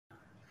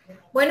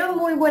Bueno,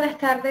 muy buenas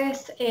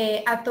tardes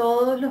a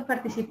todos los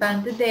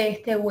participantes de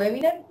este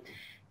webinar.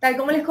 Tal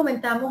como les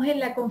comentamos en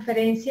la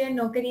conferencia,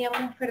 no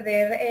queríamos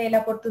perder la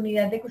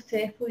oportunidad de que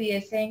ustedes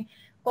pudiesen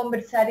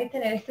conversar y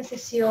tener esta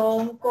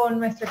sesión con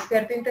nuestro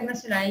experto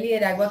internacional en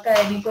liderazgo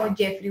académico,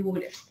 Jeffrey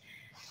Buller.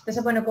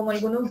 Entonces, bueno, como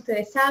algunos de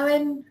ustedes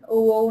saben,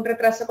 hubo un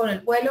retraso con el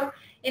vuelo,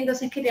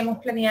 entonces queríamos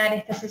planear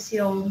esta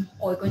sesión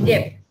hoy con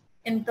Jeffrey.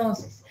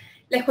 Entonces,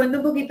 les cuento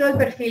un poquito del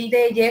perfil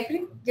de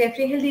Jeffrey.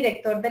 Jeffrey es el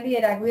director de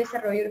liderazgo y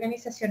desarrollo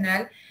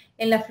organizacional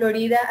en la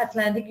Florida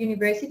Atlantic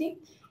University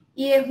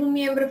y es un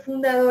miembro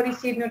fundador y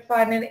senior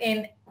partner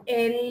en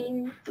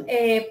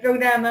el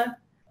programa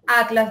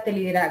Atlas de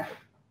Liderazgo.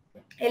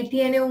 Él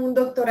tiene un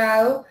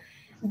doctorado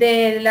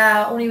de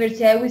la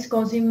Universidad de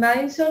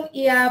Wisconsin-Madison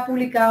y ha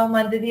publicado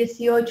más de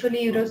 18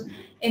 libros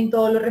en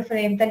todo lo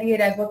referente al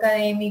liderazgo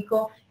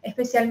académico,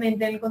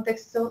 especialmente en el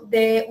contexto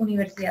de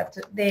universidad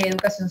de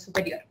educación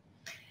superior.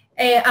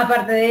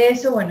 Aparte de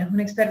eso, bueno, es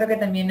un experto que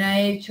también ha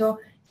hecho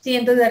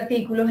cientos de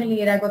artículos en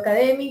liderazgo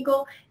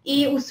académico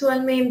y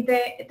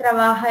usualmente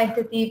trabaja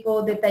este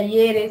tipo de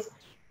talleres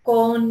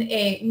con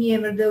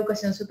miembros de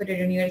educación superior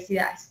y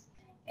universidades.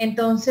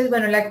 Entonces,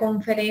 bueno, la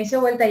conferencia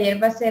o el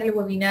taller va a ser, el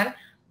webinar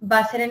va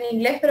a ser en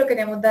inglés, pero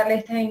queremos darle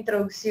esta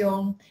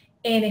introducción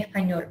en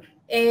español.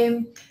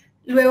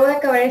 Luego de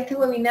acabar este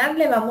webinar,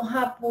 le vamos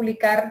a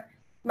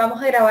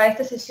grabar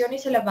esta sesión y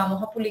se las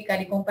vamos a publicar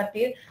y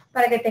compartir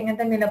para que tengan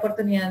también la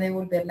oportunidad de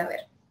volverla a ver.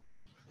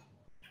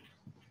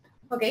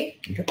 Okay.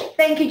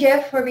 Thank you,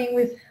 Jeff, for being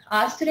with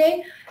us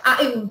today.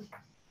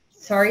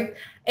 Sorry.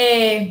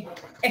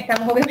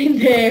 Estamos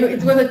obviamente,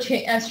 it was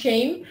a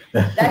shame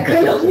that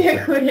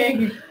Colombia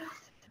couldn't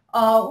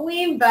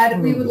win, but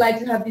we would like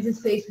to have this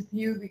space with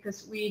you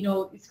because we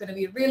know it's going to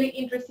be really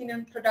interesting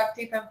and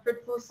productive and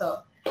fruitful. So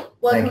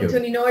welcome to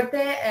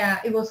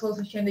Uninorte. It was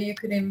also a shame that you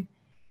couldn't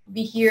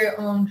be here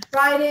on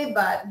Friday,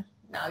 but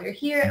now you're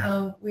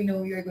here. We know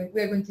we're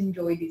going to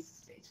enjoy this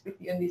space with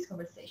you and this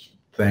conversation.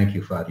 Thank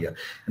you, Fadia.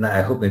 And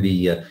I hope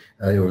maybe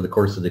over the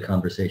course of the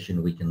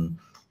conversation we can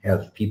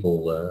have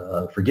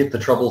people forget the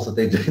troubles that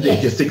they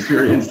just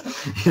experienced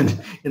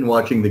in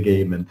watching the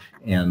game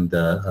and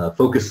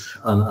focus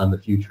on the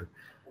future.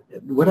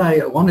 What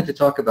I wanted to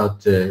talk about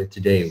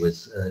today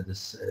was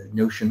this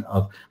notion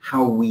of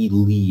how we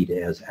lead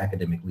as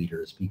academic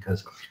leaders,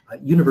 because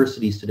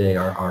universities today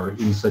are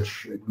in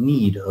such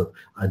need of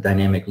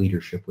dynamic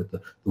leadership with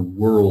the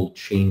world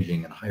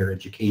changing and higher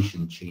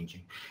education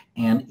changing.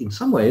 And in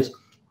some ways,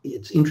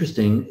 it's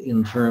interesting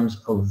in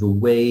terms of the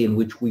way in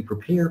which we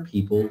prepare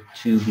people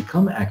to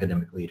become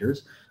academic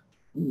leaders,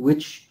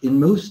 which in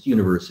most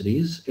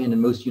universities and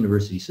in most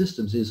university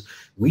systems is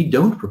we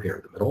don't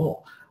prepare them at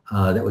all.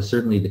 That was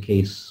certainly the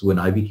case when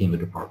I became a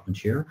department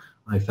chair.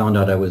 I found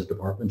out I was a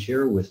department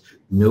chair with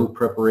no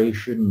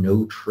preparation,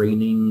 no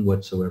training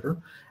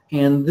whatsoever.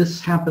 And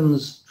this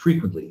happens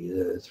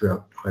frequently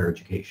throughout higher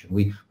education.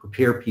 We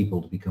prepare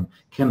people to become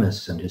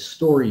chemists and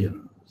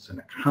historians and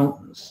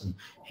accountants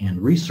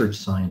and research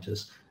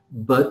scientists.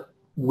 But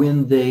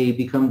when they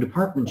become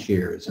department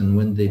chairs and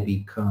when they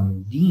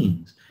become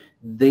deans,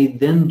 they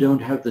then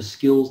don't have the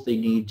skills they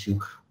need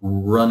to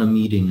run a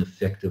meeting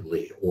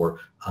effectively or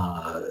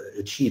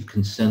achieve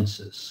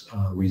consensus,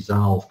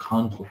 resolve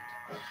conflict.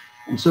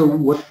 And so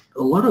what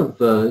a lot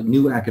of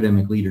new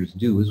academic leaders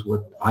do is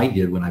what I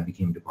did when I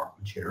became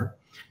department chair,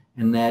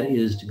 and that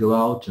is to go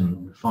out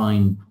and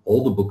find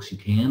all the books you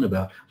can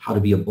about how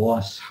to be a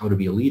boss, how to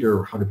be a leader,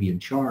 or how to be in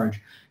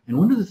charge. And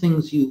one of the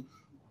things you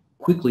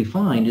quickly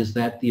find is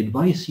that the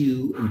advice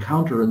you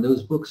encounter in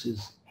those books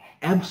is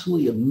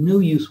absolutely of no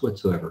use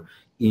whatsoever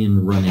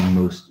in running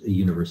most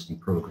university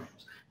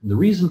programs. And the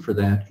reason for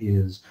that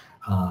is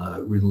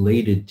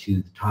related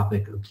to the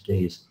topic of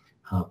today's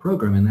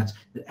program, and that's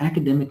that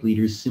academic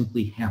leaders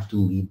simply have to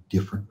lead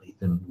differently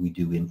than we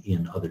do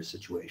in other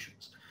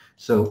situations.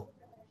 So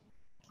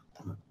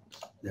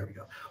there we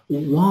go.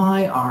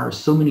 Why are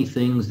so many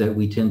things that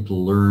we tend to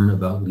learn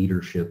about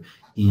leadership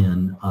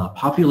in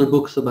popular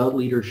books about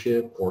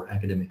leadership or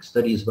academic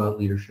studies about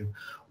leadership,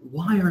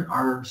 why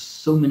are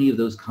so many of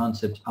those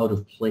concepts out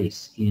of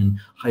place in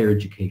higher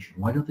education?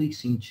 Why don't they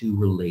seem to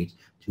relate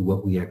to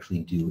what we actually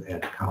do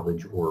at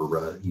college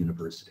or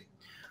university?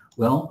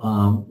 Well,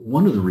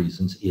 one of the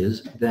reasons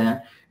is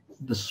that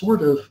the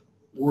sort of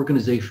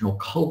organizational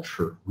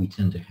culture we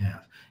tend to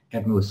have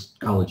at most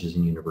colleges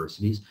and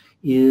universities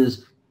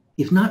is,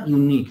 if not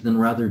unique, then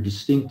rather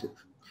distinctive.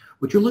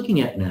 What you're looking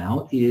at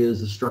now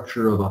is the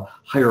structure of a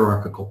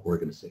hierarchical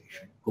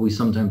organization, what we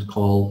sometimes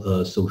call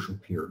a social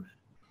pyramid.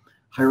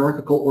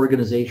 Hierarchical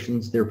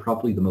organizations, they're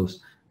probably the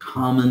most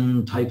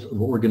common types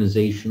of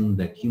organization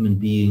that human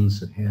beings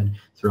have had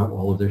throughout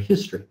all of their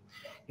history.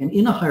 And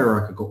in a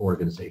hierarchical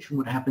organization,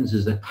 what happens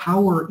is that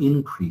power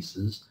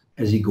increases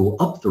as you go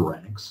up the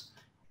ranks,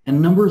 and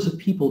numbers of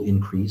people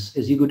increase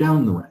as you go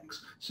down the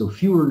ranks. So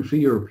fewer and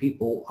fewer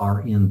people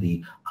are in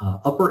the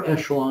upper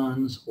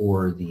echelons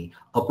or the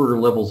upper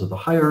levels of the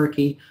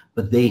hierarchy,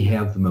 but they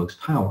have the most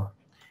power.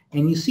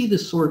 And you see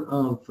this sort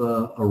of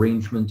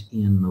arrangement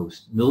in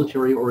most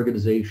military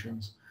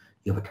organizations.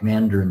 You have a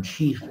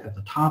commander-in-chief at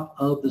the top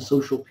of the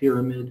social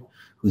pyramid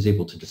who's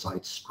able to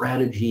decide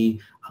strategy,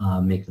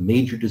 make the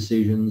major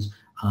decisions,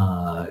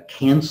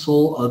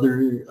 cancel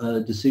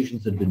other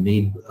decisions that have been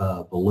made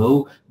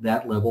below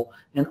that level,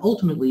 and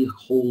ultimately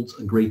holds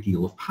a great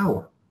deal of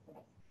power.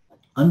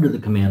 Under the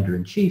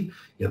commander-in-chief,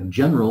 you have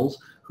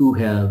generals who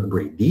have a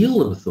great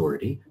deal of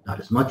authority, not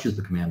as much as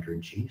the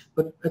commander-in-chief,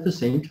 but at the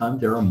same time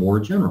there are more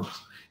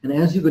generals. And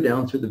as you go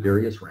down through the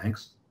various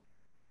ranks,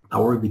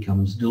 power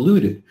becomes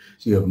diluted.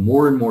 So you have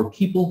more and more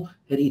people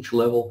at each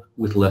level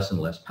with less and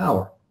less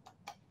power.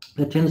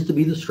 That tends to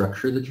be the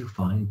structure that you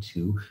find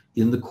too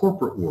in the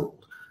corporate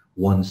world.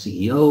 One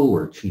CEO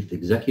or chief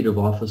executive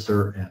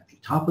officer at the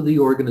top of the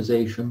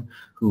organization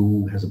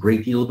who has a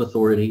great deal of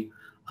authority,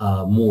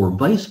 more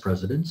vice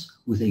presidents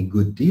with a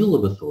good deal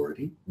of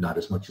authority, not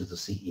as much as the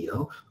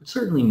CEO, but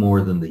certainly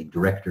more than the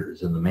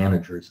directors and the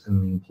managers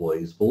and the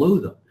employees below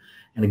them.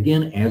 And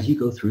again, as you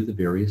go through the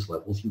various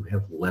levels, you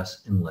have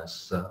less and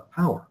less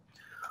power.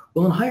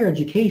 Well, in higher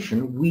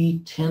education, we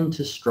tend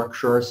to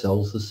structure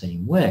ourselves the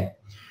same way.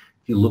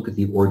 If you look at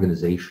the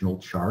organizational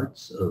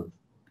charts of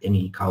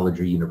any college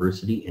or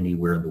university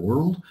anywhere in the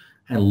world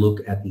and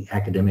look at the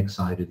academic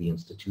side of the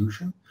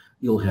institution,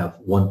 you'll have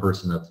one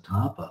person at the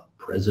top, a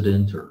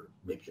president or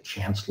maybe a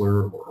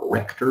chancellor or a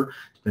rector,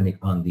 depending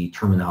upon the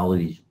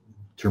terminology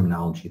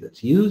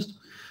that's used.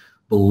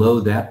 Below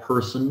that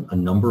person, a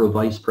number of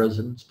vice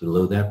presidents.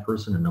 Below that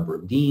person, a number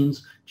of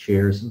deans,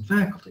 chairs, and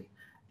faculty.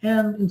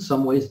 And in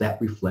some ways, that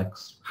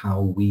reflects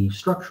how we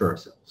structure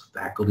ourselves.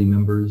 Faculty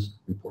members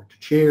report to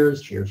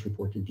chairs, chairs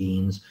report to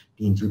deans,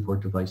 deans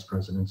report to vice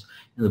presidents,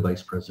 and the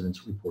vice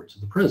presidents report to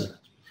the president.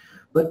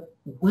 But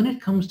when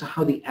it comes to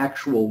how the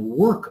actual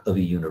work of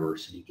a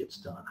university gets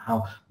done,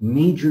 how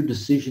major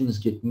decisions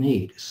get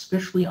made,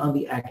 especially on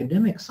the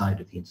academic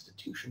side of the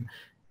institution,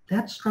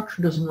 that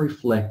structure doesn't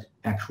reflect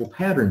actual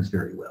patterns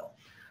very well.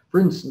 For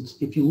instance,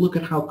 if you look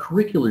at how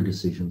curricular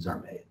decisions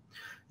are made,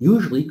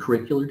 usually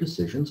curricular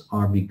decisions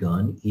are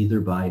begun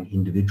either by an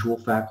individual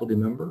faculty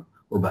member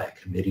or by a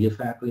committee of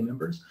faculty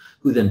members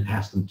who then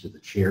pass them to the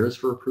chairs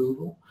for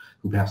approval,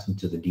 who pass them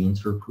to the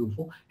deans for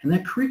approval, and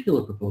that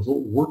curricular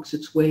proposal works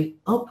its way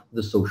up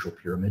the social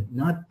pyramid,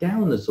 not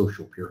down the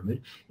social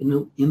pyramid,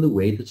 in the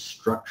way that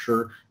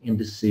structure and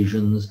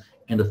decisions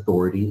and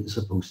authority is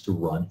supposed to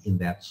run in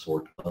that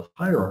sort of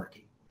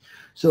hierarchy.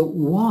 So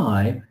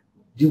why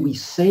do we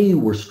say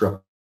we're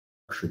structured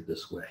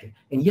this way,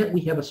 and yet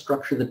we have a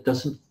structure that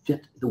doesn't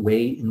fit the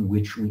way in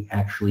which we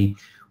actually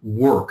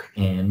work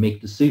and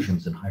make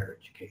decisions in higher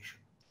education?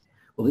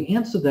 Well, the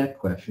answer to that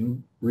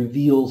question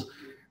reveals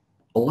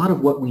a lot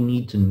of what we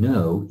need to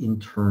know in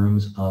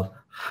terms of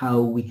how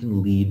we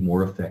can lead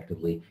more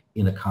effectively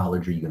in a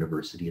college or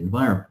university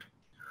environment.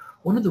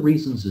 One of the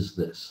reasons is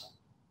this.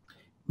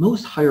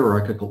 Most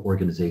hierarchical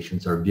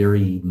organizations are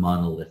very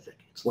monolithic.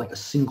 It's like a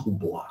single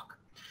block.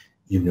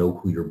 You know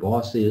who your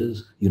boss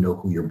is, you know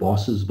who your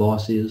boss's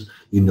boss is,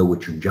 you know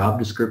what your job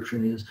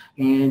description is,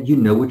 and you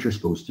know what you're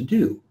supposed to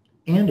do.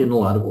 And in a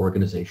lot of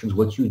organizations,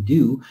 what you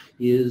do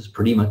is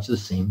pretty much the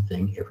same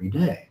thing every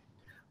day.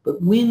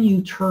 But when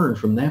you turn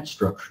from that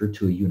structure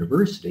to a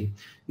university,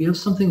 you have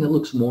something that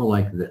looks more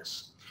like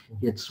this.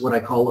 It's what I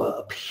call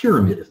a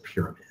pyramid of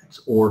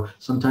pyramids, or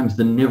sometimes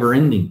the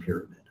never-ending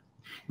pyramid.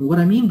 And what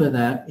I mean by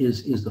that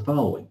is the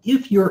following.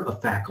 If you're a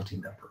faculty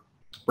member,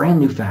 brand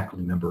new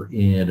faculty member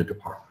in a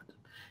department,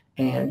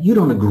 and you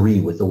don't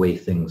agree with the way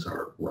things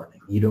are running,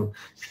 you don't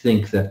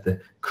think that the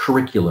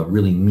curriculum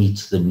really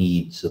meets the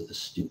needs of the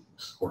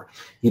students, or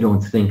you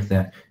don't think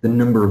that the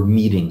number of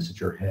meetings that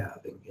you're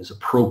having is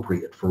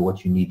appropriate for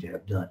what you need to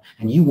have done,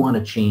 and you want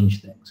to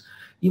change things,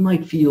 you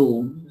might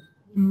feel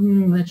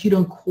that you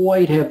don't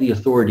quite have the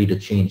authority to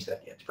change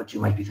that yet. But you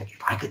might be thinking,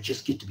 if I could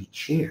just get to be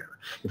chair,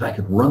 if I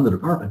could run the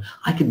department,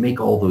 I could make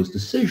all those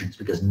decisions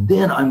because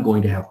then I'm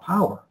going to have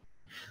power.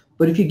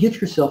 But if you get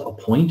yourself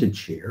appointed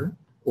chair,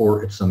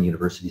 or at some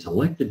universities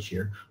elected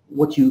chair,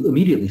 what you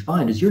immediately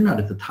find is you're not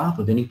at the top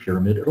of any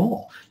pyramid at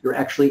all. You're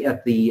actually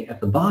at the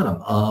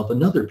bottom of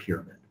another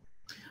pyramid.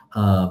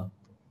 And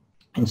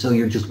so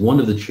you're just one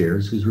of the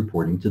chairs who's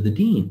reporting to the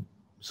dean.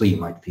 So you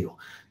might feel,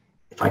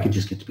 if I could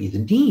just get to be the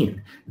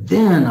dean,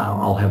 then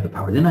I'll have the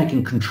power. Then I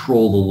can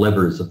control the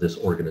levers of this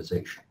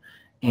organization.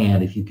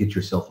 And if you get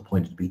yourself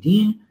appointed to be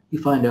dean,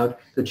 you find out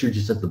that you're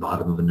just at the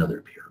bottom of another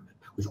pyramid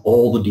with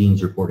all the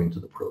deans reporting to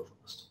the provost.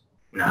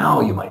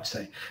 Now you might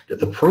say that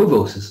the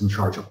provost is in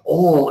charge of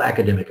all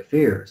academic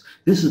affairs.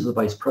 This is the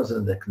vice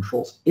president that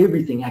controls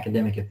everything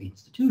academic at the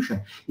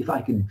institution. If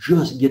I could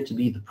just get to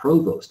be the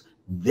provost,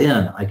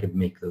 then I could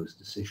make those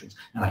decisions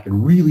and I could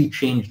really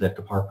change that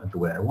department the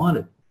way I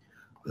wanted.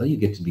 Well, you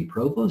get to be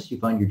provost, you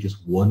find you're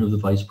just one of the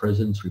vice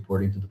presidents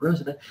reporting to the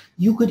president.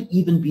 You could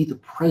even be the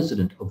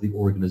president of the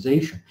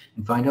organization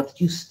and find out that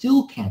you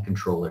still can't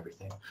control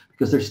everything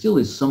because there still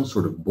is some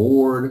sort of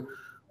board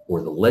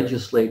or the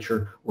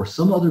legislature or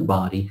some other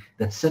body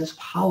that sets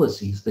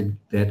policies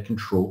that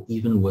control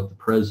even what the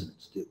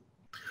presidents do.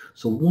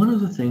 So one of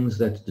the things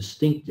that's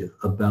distinctive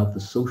about the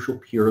social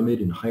pyramid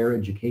in higher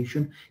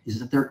education is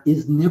that there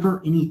is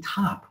never any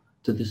top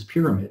to this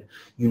pyramid.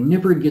 You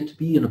never get to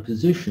be in a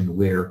position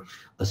where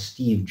a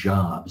Steve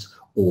Jobs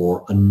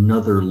or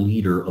another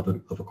leader of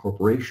a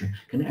corporation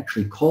can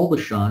actually call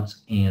the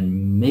shots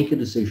and make a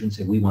decision,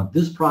 say, we want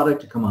this product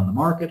to come on the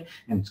market,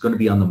 and it's going to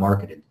be on the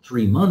market in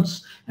 3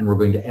 months, and we're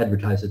going to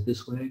advertise it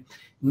this way.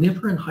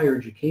 Never in higher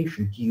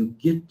education do you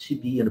get to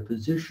be in a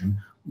position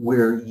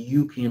where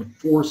you can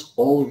force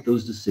all of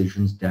those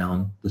decisions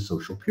down the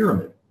social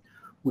pyramid,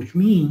 which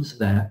means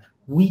that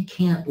we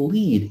can't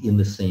lead in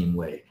the same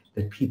way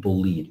that people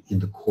lead in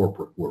the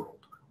corporate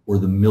world or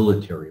the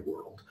military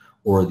world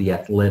or the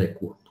athletic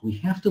world. We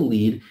have to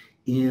lead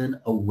in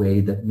a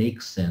way that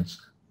makes sense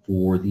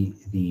for the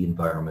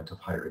environment of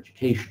higher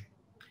education.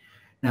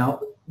 Now,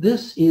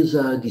 this is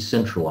a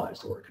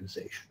decentralized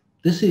organization.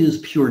 This is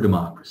pure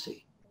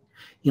democracy.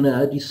 In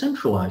a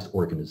decentralized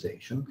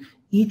organization,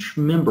 each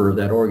member of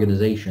that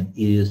organization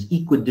is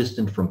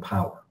equidistant from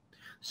power.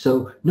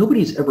 So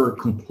nobody's ever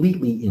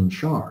completely in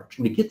charge.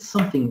 And to get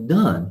something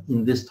done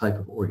in this type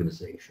of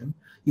organization,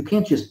 you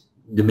can't just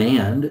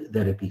demand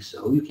that it be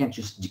so. You can't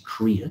just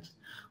decree it.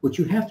 What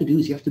you have to do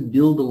is you have to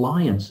build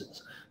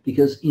alliances,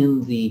 because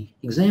in the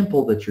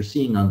example that you're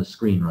seeing on the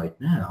screen right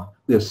now,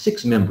 we have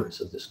 6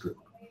 members of this group.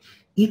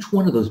 Each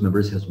one of those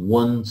members has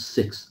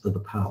 1/6 of the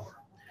power.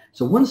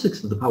 So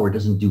 1/6 of the power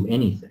doesn't do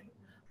anything.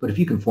 But if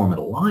you can form an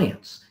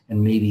alliance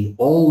and maybe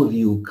all of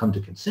you come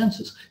to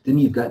consensus, then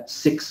you've got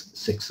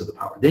 6/6 of the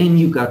power. Then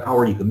you've got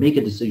power, you can make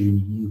a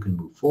decision, you can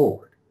move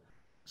forward.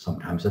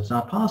 Sometimes that's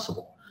not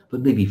possible.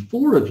 But maybe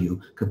 4 of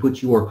you could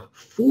put your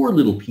 4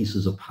 little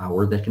pieces of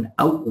power that can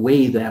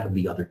outweigh that of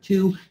the other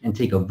 2 and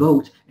take a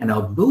vote and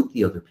outvote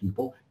the other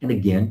people, and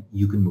again,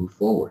 you can move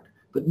forward.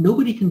 But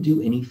nobody can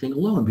do anything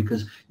alone,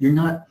 because you're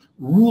not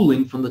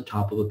ruling from the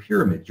top of a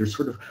pyramid. You're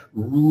sort of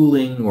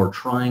ruling or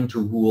trying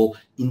to rule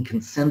in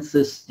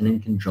consensus and in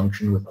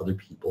conjunction with other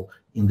people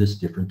in this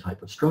different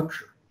type of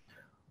structure.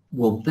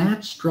 Well,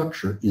 that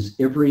structure is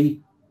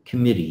every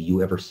committee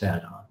you ever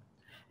sat on.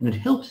 And it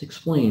helps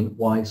explain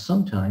why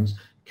sometimes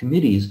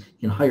committees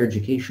in higher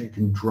education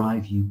can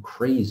drive you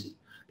crazy,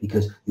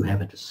 because you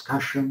have a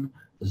discussion,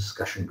 the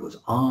discussion goes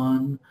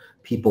on,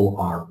 people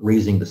are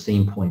raising the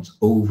same points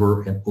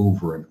over and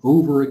over and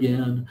over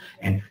again,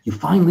 and you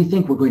finally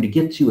think we're going to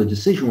get to a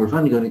decision, we're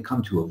finally going to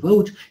come to a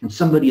vote, and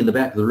somebody in the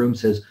back of the room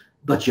says,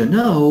 but you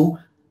know,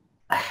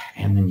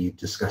 and then you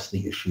discuss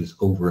the issues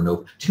over and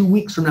over. 2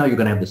 weeks from now, you're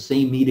going to have the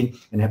same meeting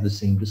and have the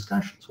same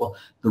discussions. Well,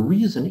 the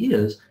reason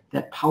is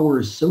that power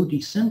is so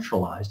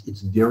decentralized,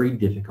 it's very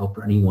difficult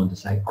for anyone to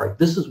say, all right,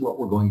 this is what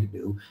we're going to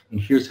do, and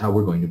here's how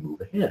we're going to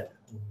move ahead.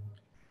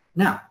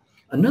 Now,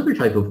 another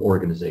type of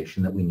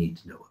organization that we need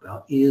to know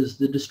about is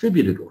the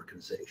distributed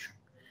organization.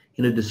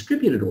 In a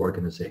distributed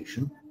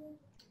organization,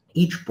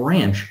 each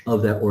branch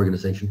of that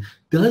organization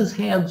does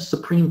have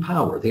supreme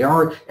power. They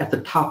are at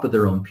the top of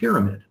their own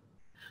pyramid,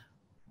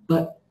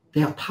 but they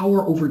have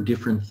power over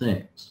different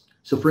things.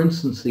 So for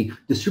instance, the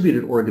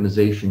distributed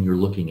organization you're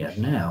looking at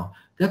now,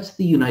 that's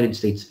the United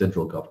States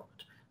federal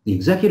government. The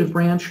executive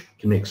branch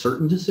can make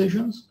certain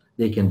decisions.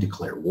 They can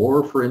declare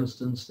war, for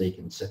instance. They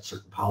can set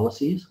certain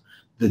policies.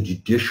 The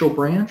judicial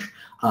branch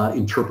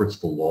interprets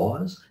the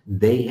laws.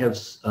 They have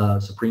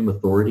supreme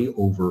authority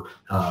over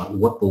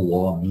what the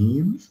law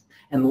means.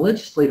 And the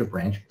legislative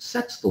branch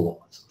sets the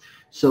laws.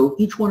 So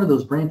each one of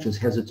those branches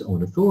has its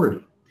own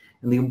authority.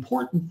 And the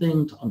important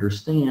thing to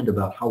understand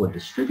about how a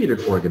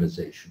distributed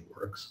organization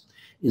works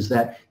is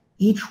that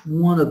each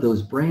one of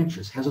those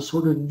branches has a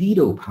sort of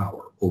veto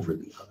power over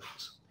the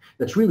others.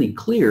 That's really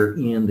clear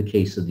in the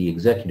case of the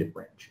executive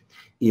branch.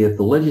 If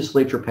the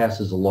legislature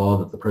passes a law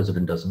that the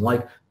president doesn't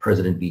like,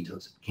 president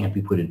vetoes it. Can't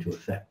be put into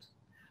effect.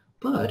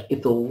 But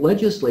if the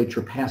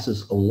legislature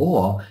passes a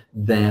law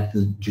that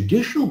the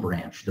judicial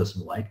branch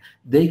doesn't like,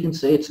 they can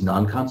say it's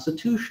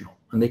non-constitutional,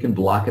 and they can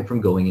block it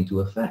from going into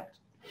effect.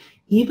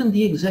 Even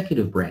the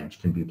executive branch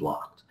can be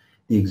blocked.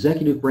 The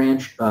executive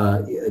branch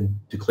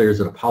declares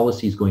that a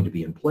policy is going to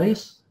be in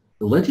place.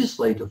 The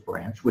legislative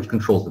branch, which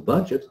controls the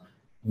budget,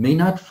 may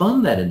not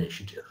fund that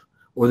initiative.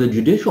 Or the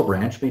judicial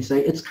branch may say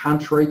it's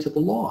contrary to the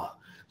law.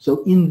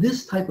 So in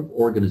this type of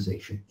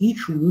organization,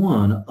 each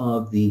one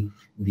of the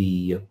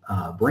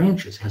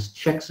branches has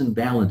checks and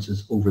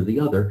balances over the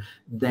other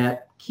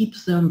that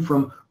keeps them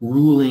from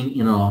ruling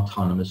in an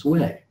autonomous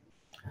way.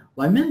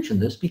 Well, I mention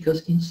this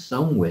because in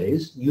some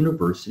ways,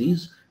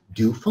 universities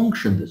do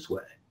function this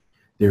way.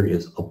 There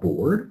is a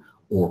board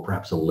or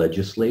perhaps a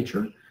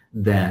legislature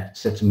that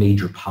sets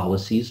major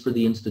policies for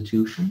the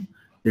institution.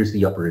 There's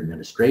the upper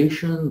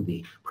administration,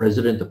 the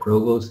president, the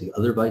provost, the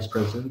other vice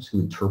presidents who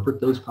interpret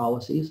those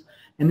policies,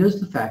 and there's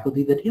the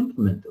faculty that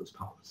implement those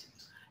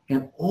policies.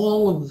 And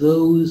all of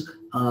those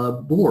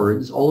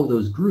boards, all of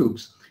those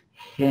groups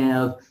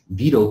have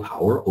veto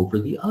power over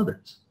the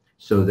others.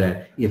 So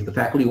that if the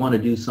faculty want to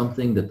do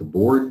something that the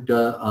board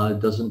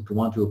doesn't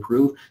want to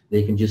approve,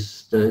 they can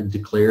just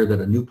declare that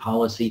a new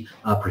policy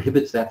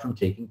prohibits that from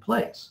taking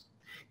place.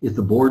 If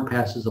the board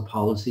passes a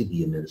policy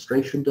the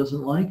administration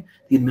doesn't like,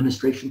 the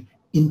administration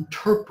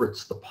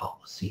interprets the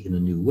policy in a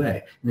new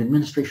way. And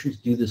administrations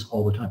do this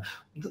all the time.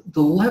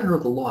 The letter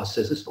of the law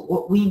says this, but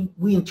what we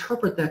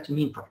interpret that to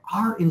mean for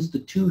our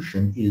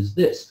institution is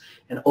this.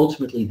 And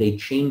ultimately, they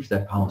change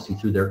that policy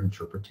through their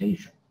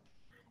interpretation.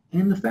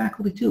 And the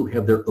faculty, too,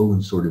 have their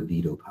own sort of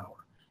veto power.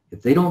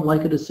 If they don't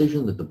like a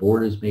decision that the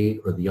board has made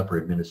or the upper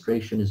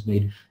administration has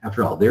made,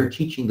 after all, they're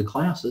teaching the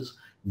classes,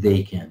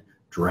 they can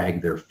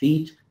drag their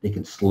feet, they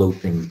can slow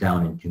things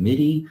down in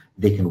committee,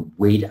 they can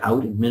wait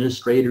out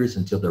administrators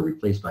until they're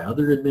replaced by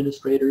other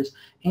administrators,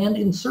 and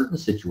in certain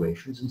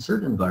situations, in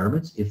certain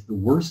environments, if the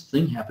worst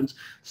thing happens,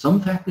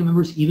 some faculty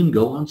members even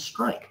go on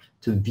strike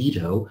to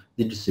veto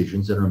the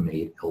decisions that are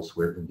made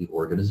elsewhere in the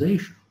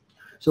organization.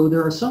 So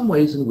there are some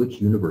ways in which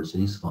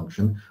universities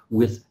function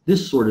with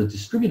this sort of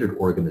distributed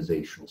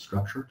organizational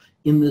structure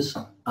in this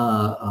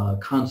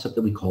concept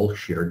that we call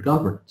shared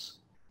governance.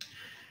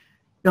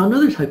 Now,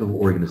 another type of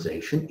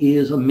organization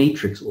is a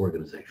matrix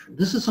organization.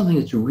 This is something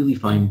that you really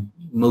find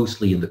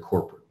mostly in the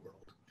corporate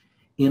world.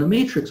 In a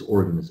matrix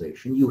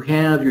organization, you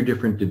have your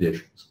different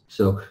divisions.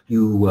 So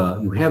you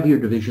have your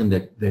division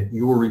that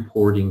you're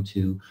reporting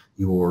to,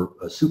 your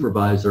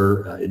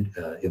supervisor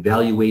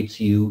evaluates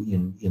you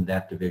in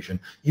that division.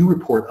 You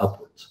report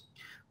upwards.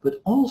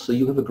 But also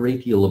you have a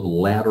great deal of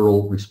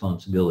lateral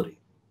responsibility.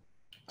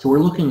 So we're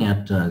looking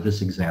at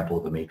this example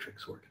of a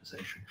matrix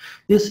organization.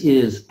 This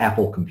is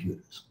Apple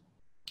computers.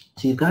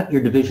 So you've got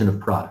your division of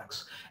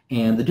products,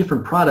 and the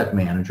different product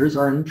managers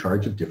are in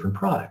charge of different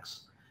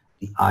products.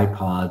 The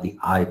iPod, the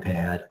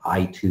iPad,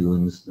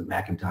 iTunes, the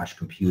Macintosh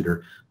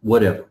computer,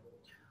 whatever.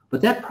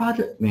 But that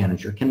project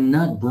manager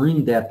cannot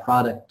bring that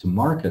product to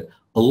market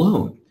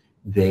alone.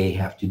 They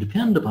have to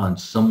depend upon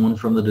someone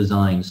from the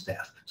design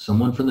staff,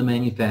 someone from the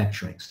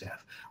manufacturing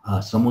staff,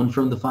 someone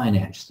from the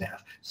finance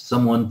staff,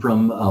 someone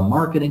from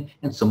marketing,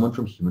 and someone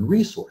from human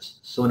resources.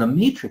 So in a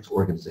matrix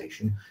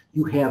organization,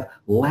 you have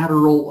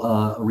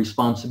lateral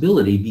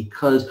responsibility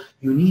because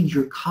you need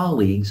your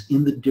colleagues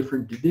in the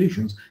different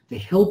divisions to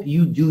help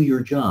you do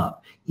your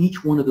job.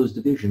 Each one of those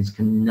divisions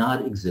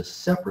cannot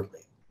exist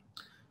separately.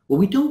 Well,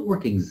 we don't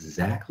work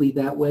exactly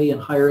that way in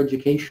higher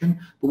education,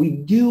 but we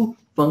do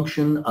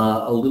function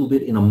a little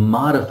bit in a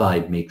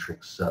modified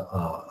matrix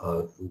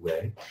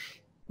way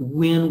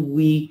when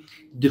we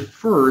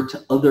defer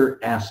to other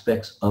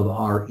aspects of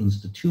our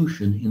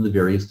institution in the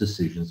various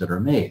decisions that are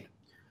made.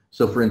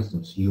 So for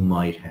instance, you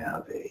might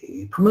have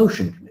a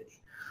promotion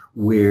committee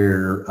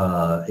where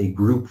a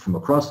group from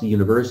across the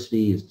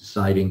university is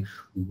deciding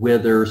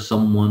whether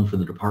someone from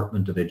the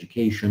Department of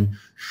Education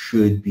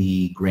should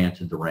be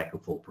granted the rank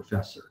of full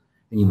professor.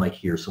 And you might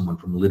hear someone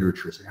from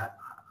literature say,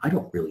 I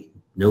don't really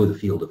know the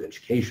field of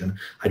education.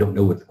 I don't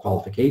know what the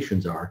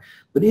qualifications are.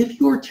 But if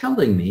you're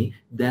telling me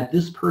that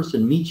this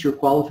person meets your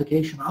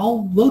qualification,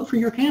 I'll vote for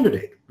your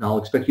candidate. And I'll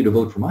expect you to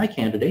vote for my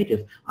candidate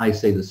if I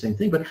say the same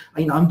thing. But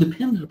I'm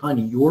dependent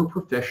upon your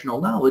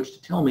professional knowledge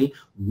to tell me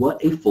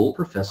what a full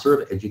professor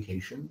of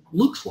education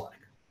looks like.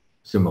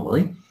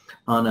 Similarly,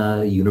 on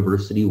a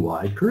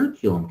university-wide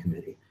curriculum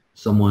committee,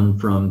 someone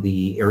from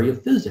the area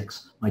of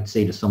physics might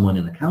say to someone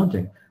in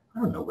accounting, I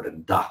don't know what a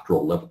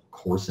doctoral level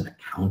course in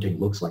accounting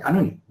looks like.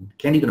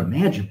 Can't even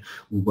imagine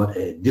what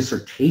a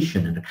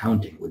dissertation in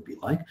accounting would be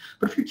like.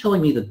 But if you're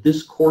telling me that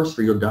this course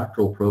for your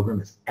doctoral program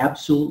is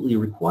absolutely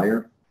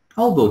required,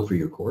 I'll vote for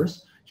your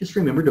course. Just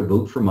remember to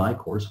vote for my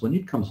course when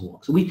it comes along.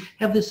 So we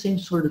have this same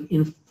sort of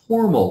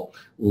informal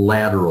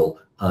lateral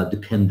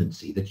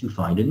dependency that you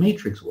find in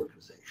matrix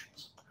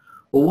organizations.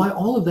 Well, why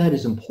all of that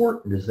is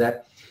important is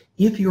that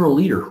if you're a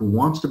leader who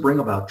wants to bring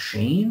about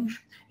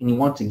change and you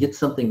want to get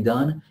something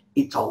done,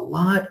 it's a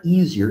lot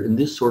easier in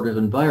this sort of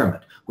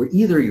environment where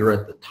either you're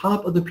at the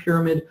top of the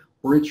pyramid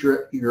or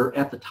you're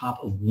at the top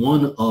of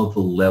one of the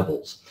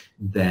levels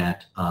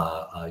that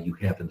you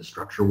have in the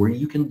structure where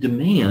you can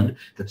demand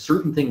that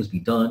certain things be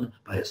done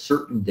by a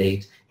certain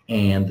date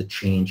and the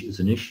change is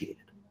initiated.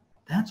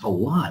 That's a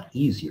lot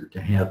easier to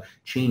have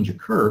change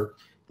occur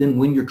than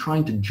when you're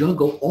trying to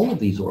juggle all of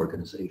these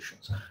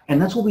organizations.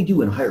 And that's what we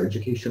do in higher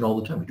education all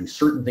the time. We do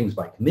certain things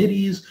by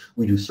committees,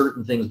 we do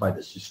certain things by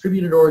this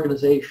distributed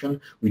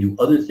organization, we do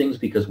other things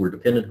because we're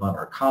dependent upon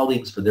our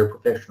colleagues for their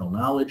professional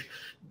knowledge.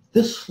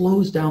 This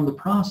slows down the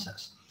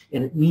process,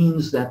 and it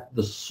means that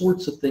the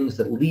sorts of things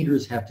that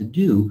leaders have to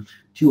do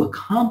to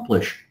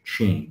accomplish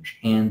change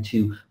and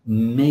to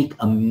make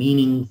a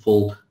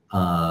meaningful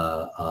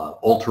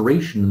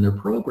alteration in their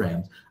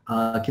programs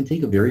can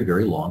take a very,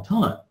 very long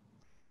time.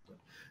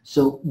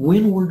 So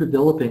when we're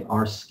developing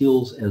our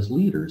skills as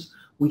leaders,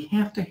 we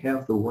have to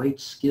have the right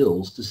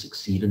skills to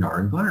succeed in our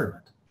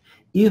environment.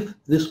 If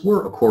this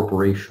were a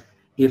corporation,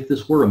 if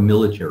this were a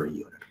military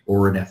unit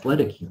or an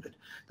athletic unit,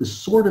 the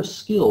sort of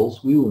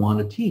skills we want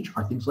to teach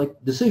are things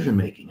like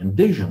decision-making and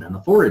vision and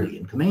authority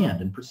and command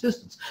and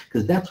persistence,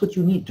 because that's what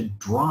you need to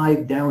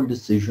drive down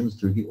decisions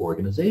through the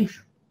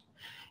organization.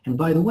 And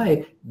by the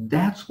way,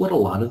 that's what a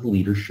lot of the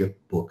leadership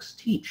books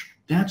teach.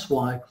 That's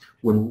why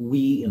when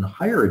we in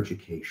higher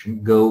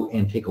education go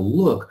and take a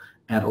look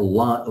at a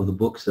lot of the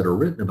books that are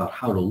written about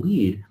how to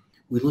lead,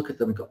 we look at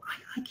them and go,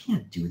 I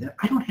can't do that.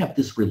 I don't have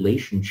this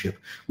relationship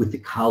with the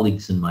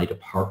colleagues in my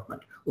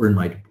department or in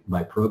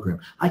my program.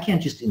 I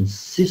can't just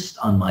insist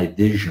on my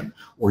vision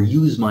or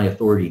use my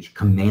authority to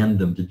command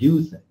them to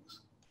do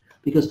things.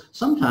 Because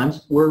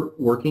sometimes we're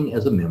working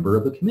as a member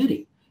of a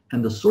committee,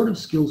 and the sort of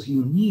skills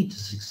you need to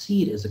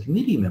succeed as a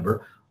committee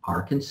member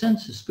are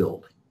consensus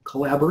building,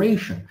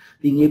 collaboration,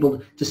 being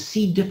able to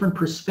see different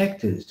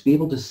perspectives, to be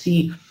able to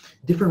see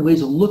different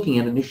ways of looking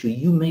at an issue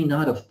you may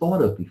not have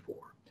thought of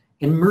before,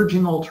 and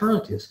merging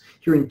alternatives,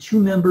 hearing two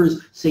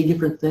members say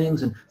different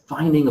things and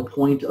finding a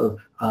point of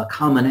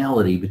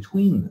commonality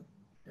between them.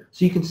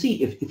 So you can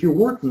see if you're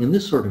working in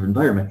this sort of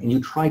environment and you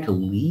try to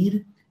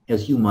lead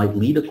as you might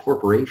lead a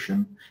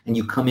corporation, and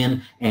you come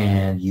in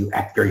and you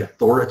act very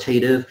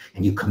authoritative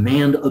and you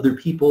command other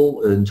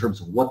people in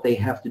terms of what they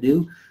have to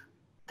do,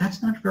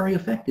 that's not very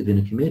effective in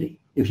a committee.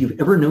 If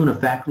you've ever known a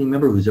faculty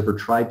member who's ever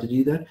tried to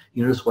do that,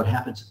 you notice what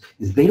happens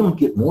is they don't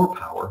get more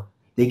power,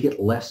 they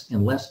get less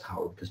and less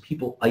power because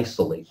people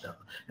isolate them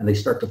and they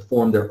start to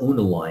form their own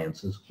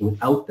alliances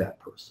without that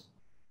person.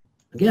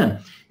 Again,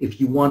 if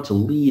you want to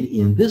lead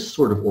in this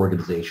sort of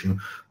organization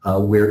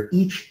where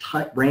each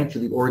branch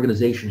of the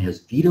organization has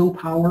veto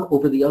power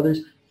over the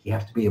others, you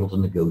have to be able to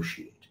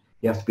negotiate.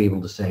 You have to be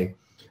able to say,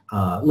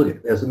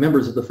 look, as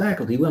members of the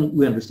faculty,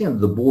 we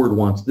understand the board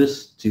wants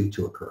this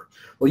to occur.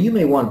 Well, you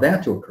may want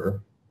that to occur.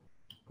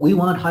 We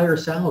want higher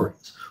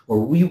salaries,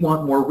 or we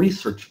want more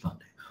research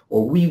funding,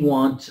 or we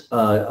want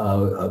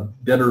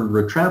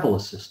better travel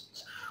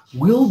assistance.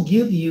 We'll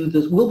give you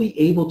this, we'll be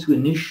able to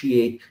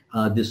initiate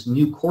this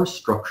new course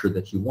structure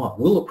that you want.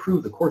 We'll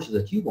approve the courses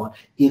that you want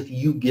if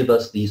you give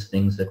us these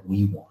things that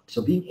we want.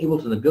 So being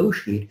able to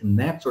negotiate in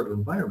that sort of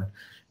environment,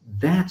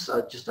 that's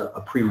just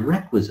a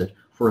prerequisite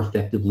for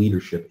effective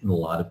leadership in a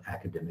lot of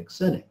academic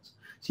settings.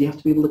 So you have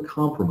to be able to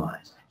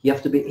compromise. You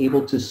have to be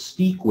able to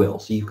speak well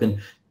so you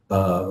can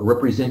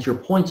represent your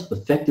points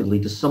effectively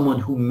to someone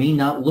who may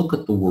not look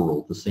at the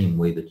world the same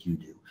way that you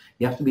do.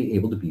 You have to be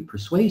able to be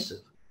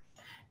persuasive.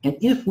 And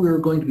if we're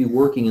going to be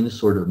working in this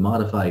sort of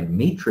modified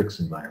matrix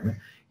environment,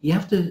 you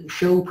have to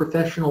show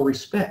professional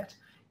respect.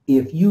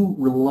 If you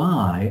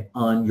rely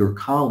on your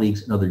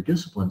colleagues in other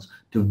disciplines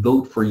to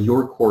vote for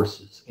your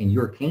courses and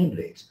your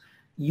candidates,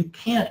 you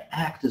can't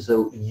act as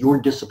though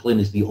your discipline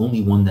is the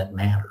only one that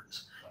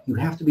matters. You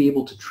have to be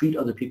able to treat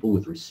other people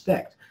with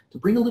respect, to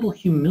bring a little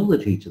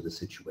humility to the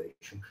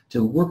situation,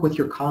 to work with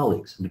your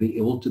colleagues, and to be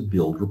able to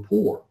build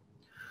rapport.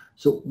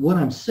 So what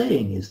I'm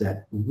saying is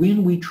that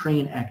when we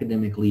train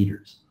academic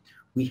leaders,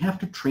 we have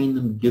to train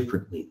them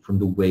differently from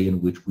the way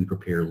in which we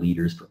prepare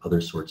leaders for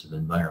other sorts of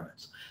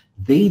environments.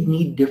 They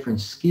need different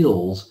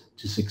skills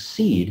to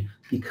succeed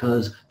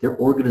because their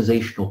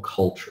organizational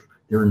culture,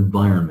 their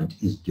environment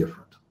is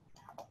different.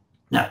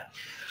 Now,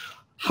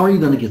 how are you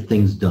going to get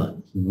things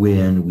done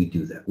when we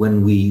do that?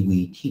 When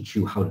we teach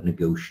you how to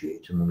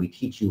negotiate, and when we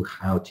teach you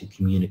how to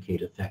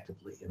communicate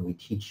effectively, and we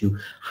teach you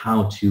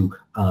how to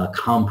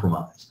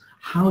compromise.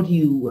 How do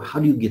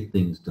you get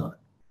things done?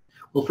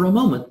 Well, for a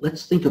moment,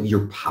 let's think of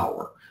your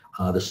power.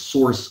 The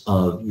source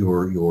of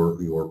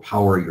your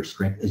power, your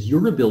strength, is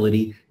your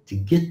ability to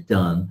get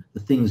done the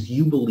things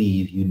you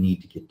believe you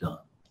need to get done.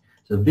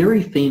 It's a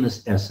very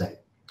famous essay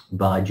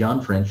by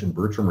John French and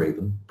Bertram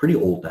Raven, pretty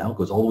old now,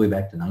 goes all the way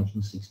back to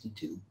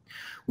 1962,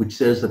 which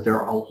says that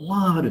there are a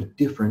lot of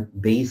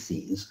different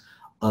bases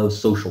of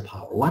social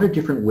power, a lot of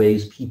different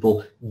ways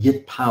people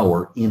get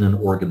power in an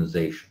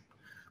organization.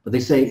 But they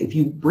say if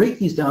you break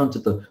these down to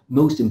the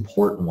most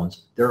important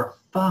ones, there are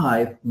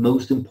 5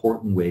 most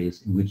important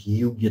ways in which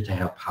you get to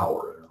have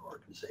power in an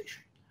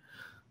organization.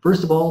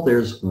 First of all,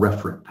 there's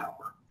referent power.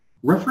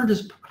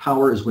 Referent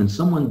power is when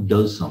someone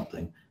does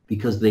something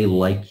because they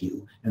like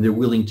you and they're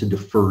willing to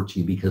defer to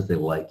you because they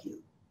like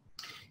you.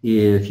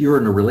 If you're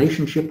in a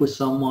relationship with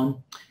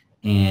someone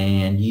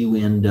and you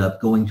end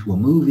up going to a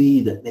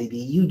movie that maybe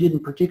you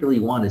didn't particularly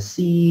want to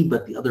see,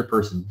 but the other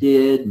person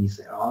did, and you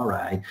say, all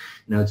right,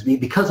 it's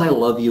because I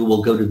love you,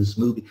 we'll go to this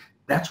movie.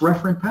 That's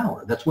referent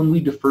power. That's when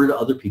we defer to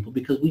other people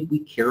because we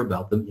care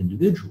about them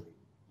individually.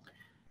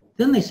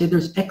 Then they say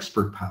there's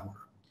expert power.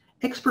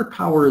 Expert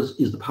power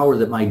is the power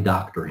that my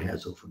doctor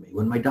has over me.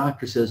 When my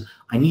doctor says,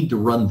 I need to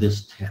run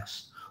this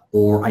test,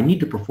 or I need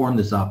to perform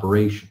this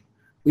operation,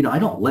 I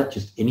don't let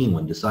just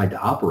anyone decide to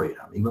operate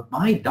on me, but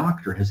my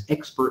doctor has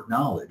expert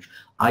knowledge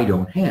I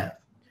don't have.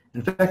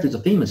 In fact, there's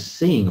a famous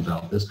saying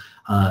about this.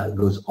 It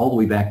goes all the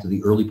way back to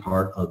the early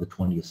part of the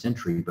 20th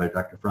century by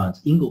Dr.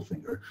 Franz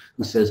Ingelfinger,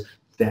 who says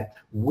that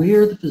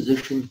where the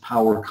physician's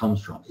power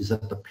comes from is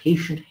that the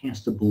patient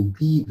has to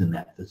believe in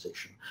that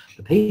physician.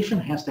 The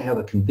patient has to have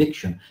a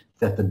conviction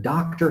that the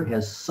doctor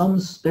has some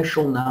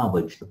special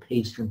knowledge the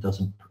patient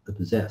doesn't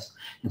possess.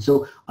 And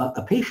so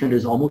a patient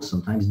is almost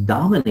sometimes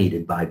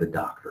dominated by the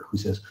doctor who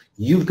says,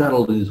 you've got to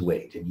lose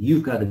weight and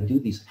you've got to do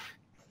these.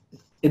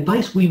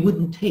 Advice we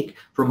wouldn't take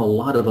from a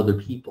lot of other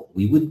people.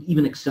 We wouldn't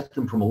even accept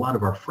them from a lot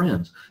of our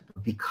friends.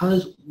 But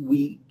because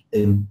we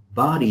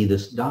embody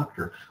this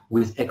doctor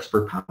with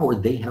expert power,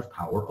 they have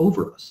power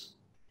over us.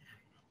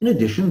 In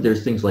addition,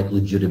 there's things like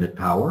legitimate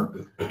power.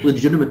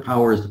 Legitimate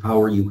power is the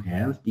power you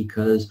have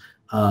because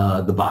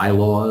the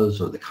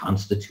bylaws or the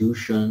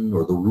Constitution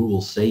or the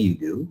rules say you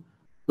do.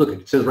 Look,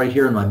 it says right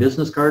here in my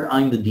business card,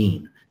 I'm the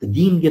dean. The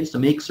dean gets to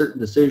make certain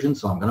decisions,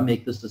 so I'm going to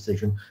make this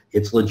decision.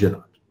 It's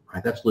legitimate,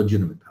 right? That's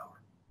legitimate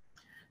power.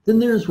 Then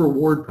there's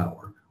reward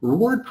power.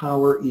 Reward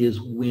power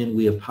is when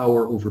we have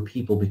power over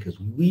people because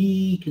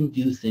we can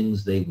do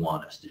things they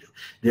want us to do.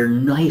 They're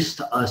nice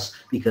to us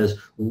because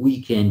we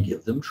can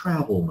give them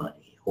travel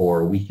money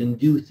or we can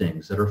do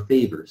things that are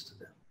favors to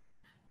them.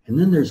 And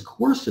then there's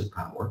coercive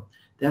power.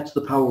 That's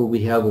the power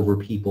we have over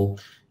people,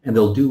 and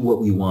they'll do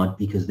what we want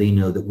because they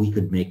know that we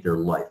could make their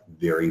life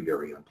very,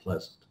 very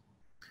unpleasant.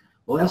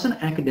 Well, as an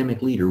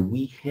academic leader,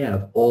 we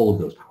have all of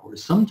those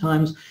powers.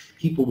 Sometimes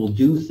people will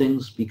do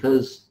things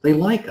because they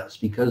like us,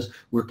 because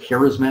we're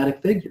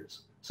charismatic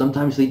figures.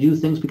 Sometimes they do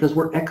things because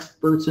we're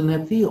experts in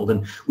that field.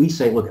 And we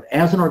say, look,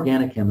 as an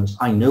organic chemist,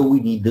 I know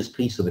we need this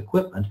piece of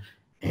equipment,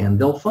 and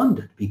they'll fund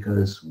it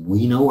because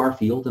we know our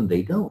field and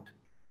they don't.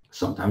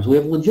 Sometimes we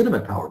have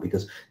legitimate power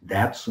because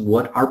that's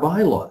what our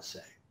bylaws say.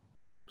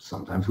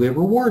 Sometimes we have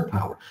reward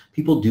power.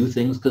 People do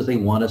things because they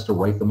want us to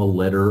write them a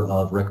letter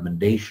of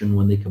recommendation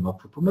when they come up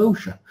for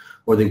promotion,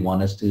 or they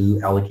want us to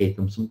allocate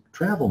them some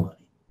travel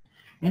money.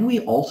 And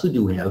we also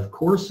do have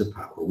coercive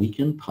power. We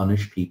can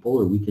punish people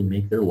or we can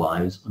make their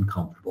lives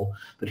uncomfortable.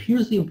 But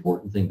here's the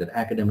important thing that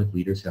academic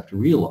leaders have to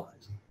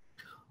realize.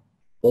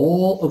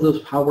 All of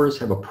those powers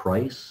have a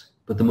price,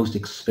 but the most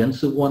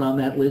expensive one on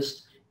that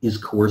list is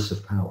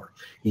coercive power.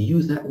 You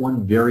use that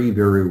one very,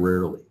 very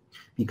rarely.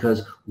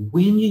 Because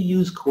when you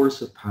use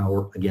coercive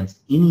power against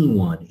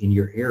anyone in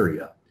your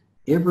area,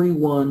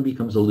 everyone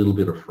becomes a little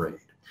bit afraid.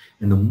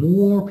 And the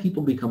more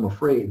people become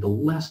afraid, the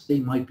less they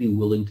might be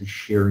willing to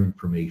share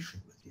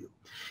information with you.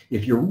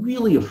 If you're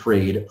really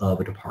afraid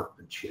of a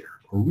department chair,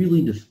 or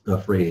really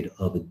afraid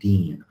of a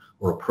dean,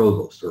 or a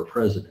provost, or a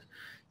president,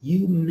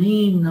 you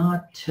may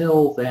not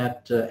tell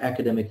that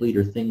academic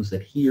leader things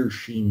that he or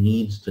she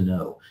needs to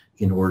know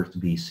in order to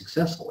be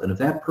successful. And if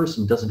that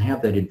person doesn't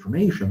have that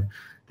information,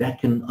 that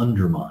can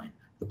undermine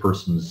the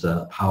person's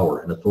power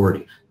and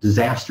authority.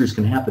 Disasters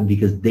can happen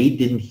because they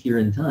didn't hear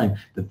in time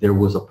that there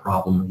was a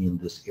problem in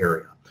this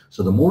area.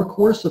 So the more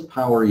coercive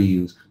power you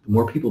use, the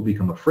more people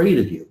become afraid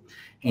of you.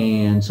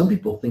 And some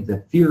people think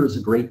that fear is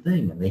a great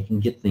thing and they can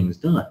get things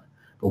done.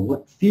 But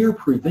what fear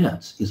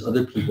prevents is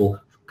other people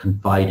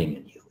confiding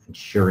in you and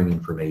sharing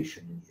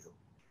information in you.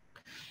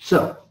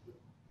 So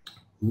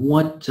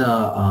what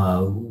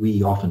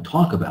we often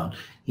talk about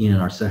in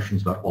our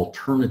sessions about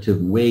alternative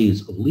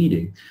ways of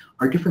leading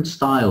are different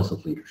styles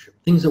of leadership,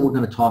 things that we're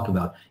going to talk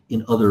about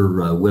in other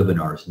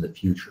webinars in the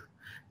future.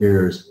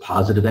 There's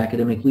positive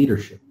academic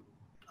leadership.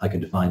 I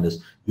could define this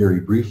very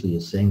briefly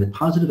as saying that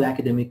positive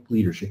academic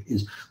leadership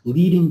is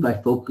leading by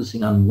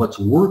focusing on what's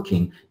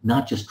working,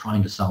 not just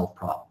trying to solve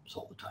problems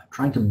all the time,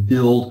 trying to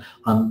build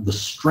on the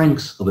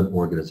strengths of an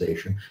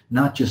organization,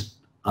 not just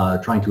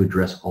trying to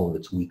address all of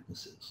its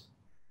weaknesses.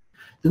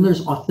 Then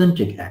there's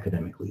authentic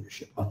academic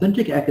leadership.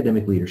 Authentic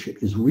academic leadership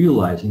is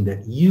realizing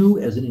that you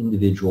as an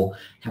individual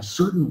have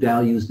certain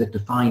values that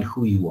define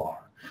who you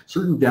are,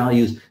 certain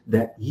values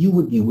that you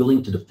would be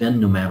willing to defend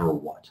no matter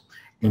what,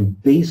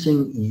 and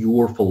basing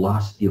your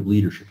philosophy of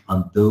leadership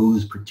on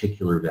those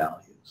particular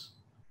values.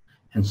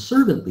 And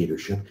servant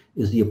leadership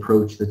is the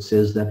approach that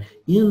says that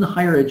in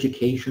higher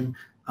education,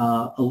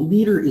 a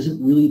leader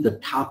isn't really the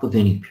top of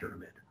any pyramid.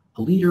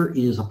 A leader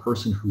is a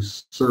person who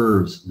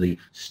serves the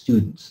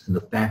students and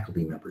the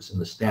faculty members and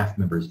the staff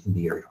members in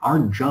the area. Our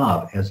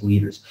job as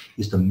leaders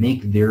is to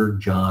make their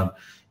job,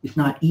 if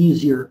not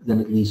easier, then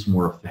at least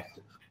more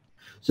effective.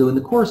 So in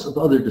the course of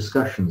other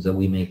discussions that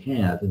we may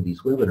have in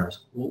these webinars,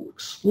 we'll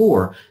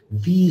explore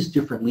these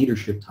different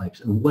leadership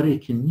types and what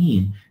it can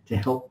mean to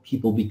help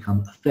people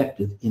become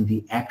effective in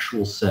the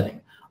actual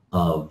setting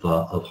of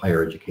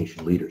higher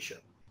education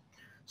leadership.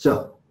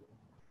 So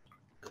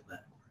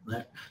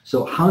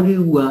how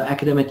do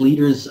academic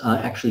leaders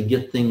actually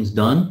get things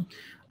done?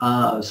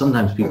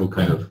 Sometimes people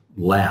kind of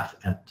laugh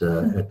at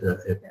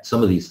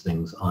some of these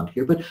things on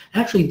here, but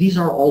actually these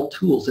are all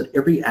tools that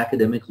every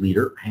academic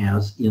leader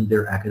has in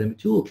their academic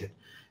toolkit.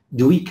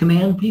 Do we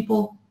command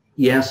people?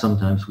 Yeah,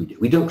 sometimes we do.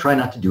 We don't try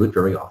not to do it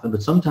very often,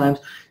 but sometimes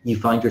you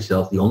find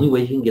yourself the only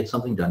way you can get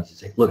something done is to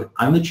say, look,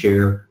 I'm the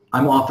chair,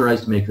 I'm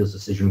authorized to make this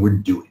decision, we're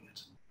doing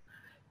it.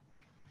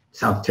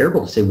 Sounds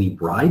terrible to say we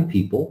bribe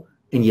people,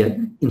 and yet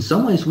in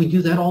some ways we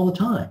do that all the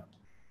time.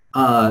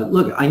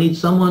 Look, I need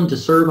someone to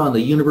serve on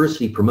the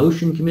university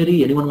promotion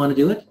committee. Anyone want to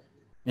do it?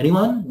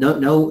 Anyone? No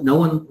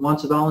one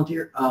wants to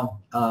volunteer?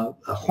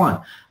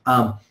 Juan,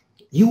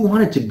 you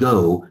wanted to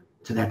go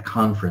to that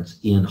conference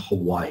in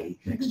Hawaii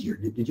next year.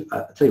 Did you?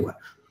 I'll tell you what,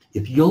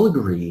 if you'll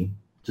agree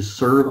to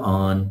serve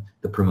on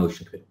the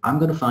promotion committee, I'm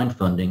going to find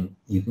funding,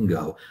 you can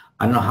go.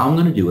 I don't know how I'm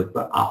going to do it,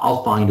 but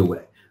I'll find a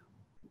way.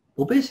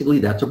 Well, basically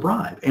that's a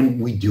bribe,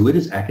 and we do it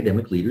as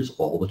academic leaders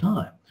all the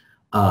time.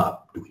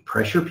 Do we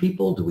pressure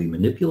people? Do we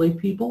manipulate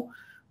people?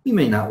 We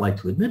may not like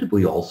to admit it, but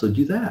we also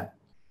do that.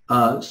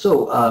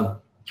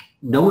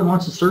 no one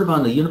wants to serve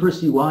on the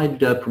university-wide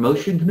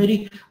promotion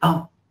committee.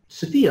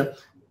 Sophia,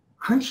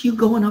 aren't you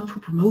going up for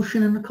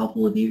promotion in a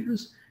couple of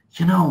years?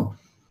 You know,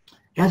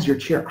 as your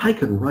chair, I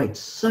could write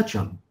such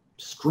a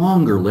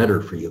stronger letter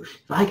for you.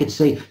 If I could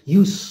say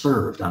you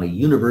served on a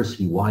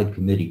university-wide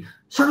committee,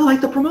 sort of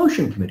like the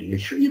promotion committee. You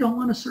sure you don't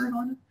want to serve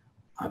on it?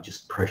 I've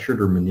just pressured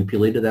or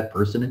manipulated that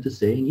person into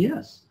saying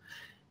yes.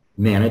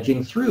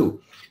 Managing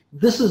through.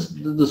 This is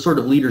the sort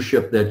of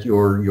leadership that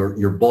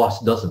your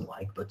boss doesn't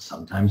like, but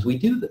sometimes we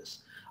do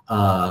this.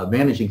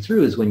 Managing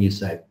through is when you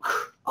say,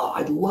 oh,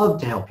 I'd love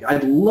to help you.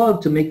 I'd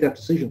love to make that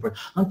decision for you.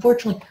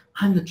 Unfortunately,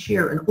 I'm the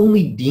chair and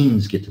only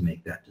deans get to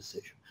make that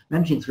decision.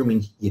 Managing through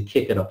means you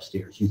kick it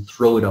upstairs. You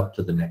throw it up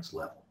to the next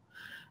level.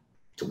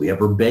 Do we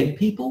ever beg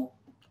people?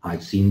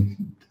 I've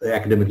seen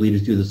academic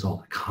leaders do this all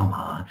the time. Come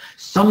on,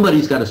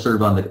 somebody's got to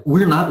serve on the,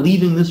 we're not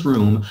leaving this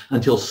room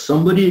until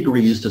somebody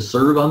agrees to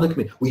serve on the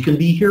committee. We can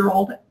be here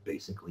all day.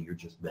 Basically, you're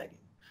just begging.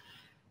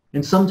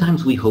 And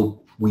sometimes we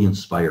hope we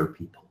inspire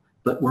people,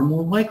 but we're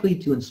more likely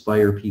to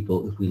inspire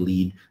people if we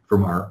lead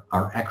from our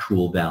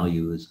actual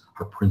values,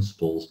 our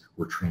principles.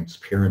 We're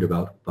transparent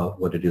about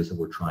what it is that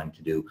we're trying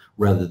to do,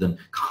 rather than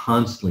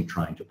constantly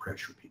trying to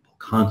pressure people,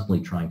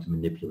 constantly trying to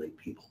manipulate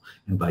people,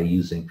 and by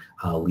using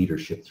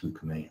leadership through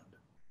command.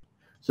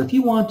 So if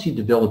you want to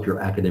develop your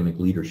academic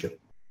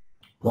leadership,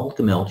 Walt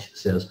Gmelch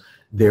says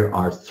there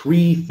are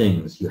 3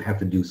 things you have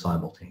to do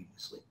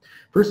simultaneously.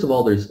 First of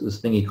all, there's this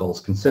thing he calls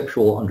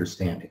conceptual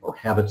understanding, or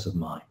habits of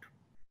mind.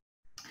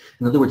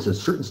 In other words,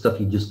 there's certain stuff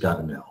you just got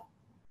to know.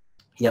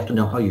 You have to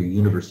know how your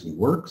university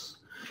works.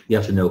 You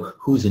have to know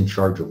who's in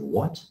charge of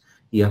what.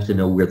 You have to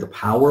know where the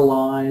power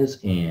lies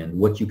and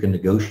what you can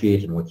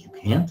negotiate and what you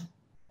can't.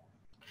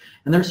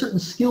 And there are certain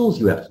skills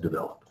you have to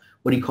develop,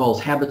 what he calls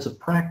habits of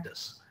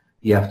practice.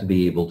 You have to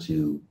be able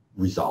to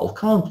resolve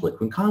conflict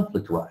when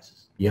conflict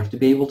arises. You have to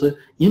be able to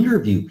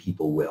interview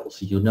people well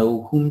so you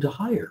know whom to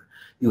hire.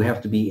 You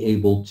have to be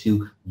able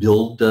to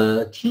build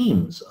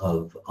teams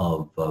of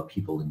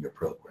people in your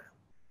program.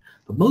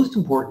 But most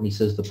important, he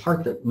says, the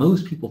part that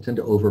most people tend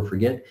to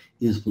forget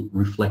is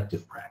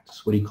reflective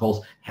practice, what he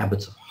calls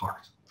habits of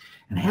heart.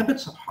 And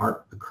habits of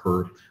heart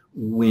occur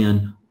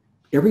when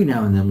every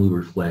now and then we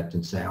reflect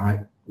and say, all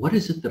right, what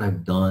is it that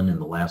I've done in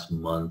the last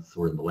month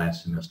or in the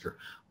last semester?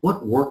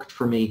 What worked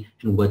for me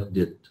and what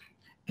didn't?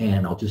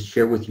 And I'll just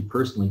share with you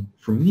personally,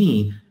 for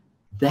me,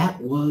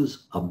 that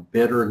was a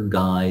better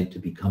guide to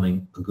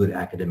becoming a good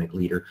academic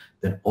leader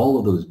than all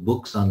of those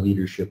books on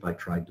leadership I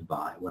tried to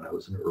buy when I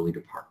was an early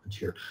department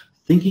chair.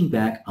 Thinking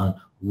back on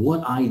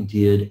what I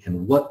did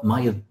and what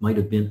might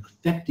have been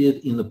effective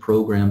in the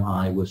program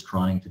I was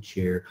trying to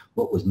chair,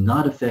 what was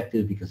not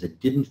effective because it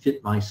didn't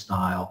fit my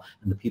style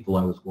and the people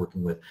I was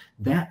working with,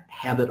 that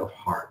habit of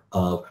heart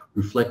of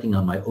reflecting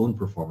on my own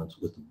performance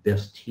was the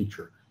best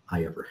teacher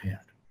I ever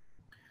had.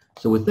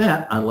 So with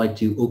that, I'd like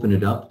to open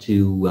it up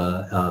to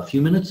a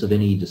few minutes of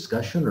any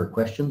discussion or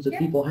questions that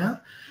people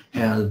have.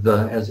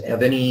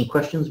 Have any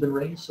questions been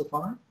raised so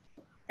far?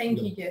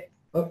 Thank you, Jeff.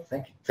 Oh,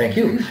 thank you. Thank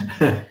you.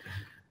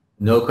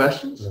 No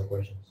questions? No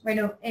questions.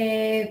 Bueno,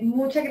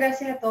 muchas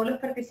gracias a todos los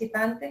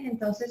participantes.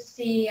 Entonces,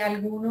 si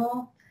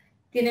alguno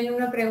tienen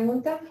una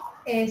pregunta,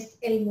 es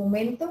el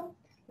momento.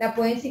 La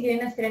pueden, si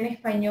quieren, hacer en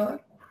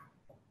español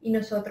y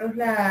nosotros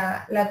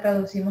la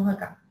traducimos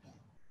acá.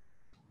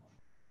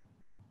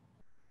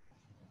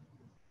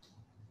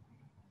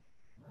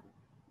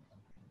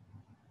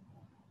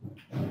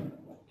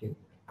 Okay.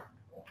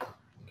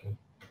 Okay.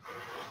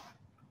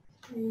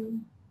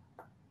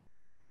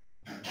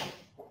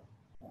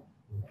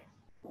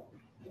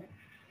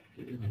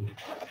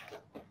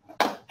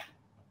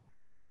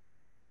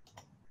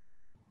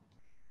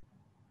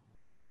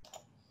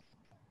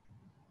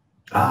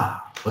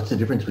 What's the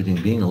difference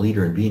between being a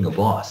leader and being a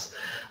boss?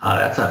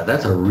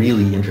 That's a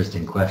really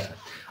interesting question.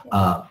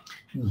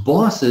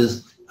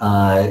 Bosses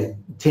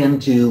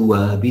tend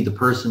to be the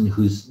person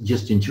who's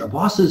just in charge.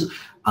 Bosses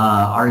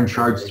are in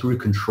charge through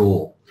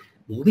control.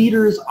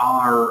 Leaders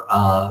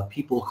are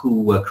people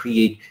who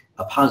create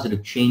a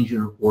positive change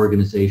in an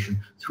organization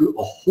through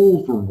a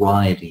whole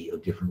variety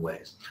of different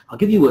ways. I'll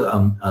give you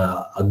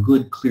a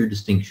good, clear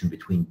distinction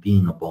between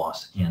being a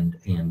boss and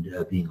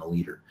being a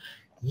leader.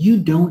 You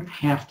don't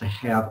have to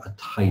have a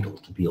title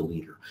to be a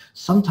leader.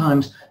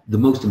 Sometimes the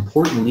most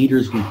important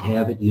leaders we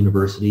have at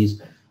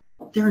universities,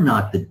 they're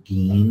not the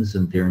deans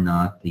and they're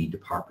not the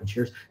department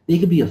chairs. They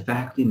could be a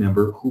faculty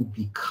member who,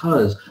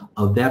 because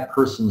of that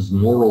person's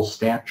moral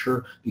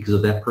stature, because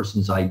of that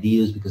person's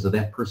ideas, because of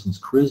that person's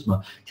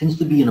charisma, tends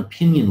to be an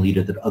opinion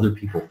leader that other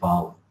people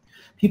follow.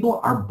 People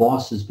are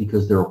bosses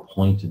because they're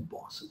appointed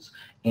bosses.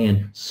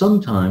 And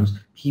sometimes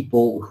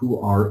people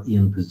who are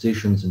in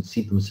positions and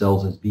see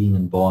themselves as being a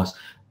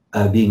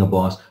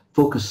boss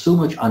focus so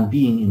much on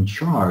being in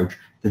charge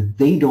that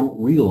they don't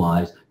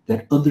realize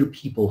that other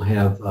people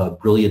have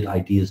brilliant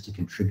ideas to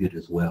contribute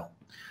as well.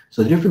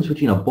 So the difference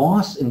between a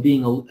boss and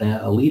being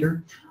a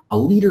leader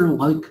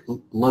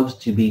loves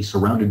to be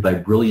surrounded by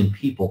brilliant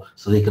people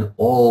so they can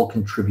all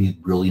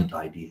contribute brilliant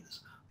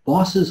ideas.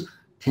 Bosses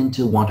tend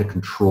to want to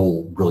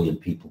control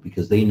brilliant people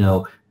because they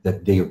know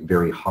that they are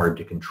very hard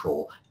to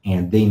control,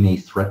 and they may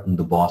threaten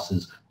the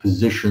boss's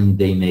position.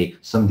 They may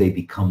someday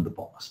become the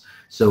boss.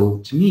 So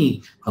to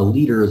me, a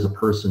leader is a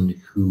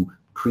person who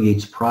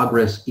creates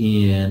progress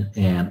in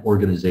an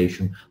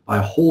organization by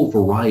a whole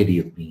variety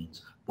of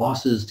means.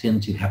 Bosses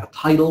tend to have a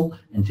title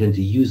and tend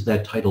to use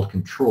that title to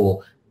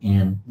control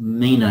and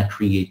may not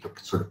create the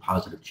sort of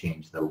positive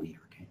change that a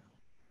leader can.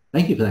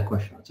 Thank you for that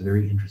question. It's a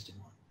very interesting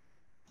one.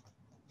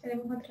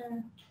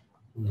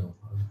 No.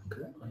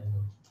 Okay.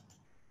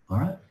 All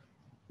right.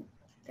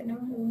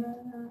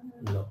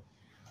 No.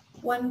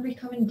 One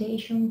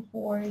recommendation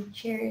for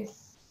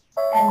chairs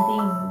and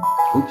deans.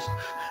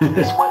 Oops.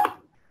 That's one.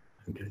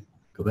 Okay.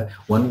 Go back.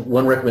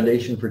 One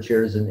recommendation for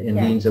chairs and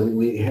deans that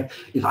we have.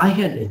 If I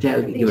had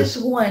to give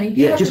just one.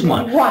 Yeah, just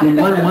one.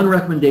 One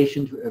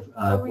recommendation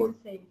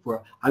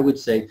for I would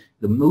say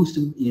the most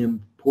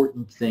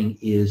important thing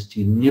is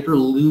to never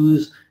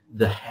lose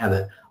the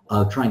habit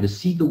of trying to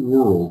see the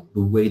world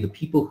the way the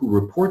people who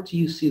report to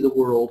you see the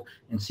world,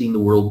 and seeing the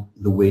world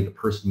the way the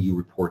person you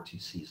report to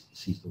sees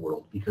the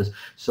world. Because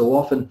so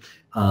often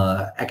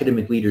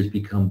academic leaders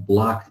become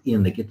blocked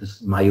in, they get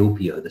this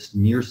myopia, this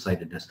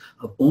nearsightedness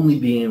of only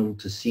being able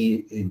to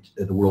see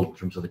the world in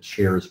terms of a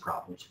chair's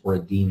problems or a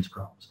dean's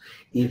problems.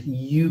 If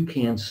you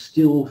can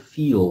still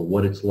feel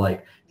what it's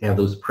like to have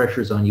those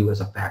pressures on you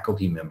as a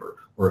faculty member,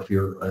 or if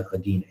you're a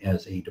dean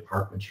as a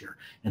department chair,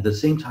 and at the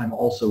same time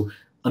also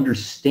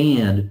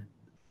understand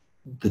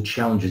the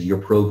challenges your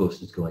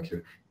provost is going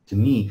through, to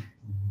me,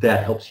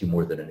 that helps you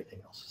more than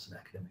anything else as an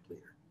academic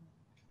leader.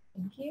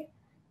 Thank you.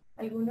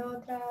 ¿Alguna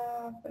otra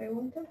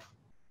pregunta?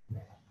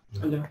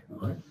 Okay. All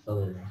right.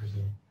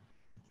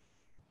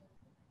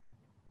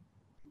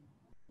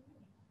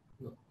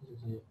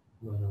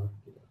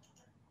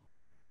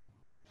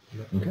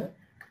 Okay.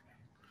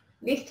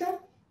 ¿Listo?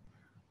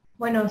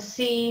 Bueno,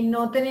 si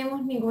no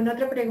tenemos ninguna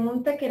otra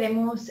pregunta,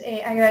 queremos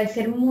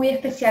agradecer muy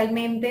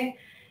especialmente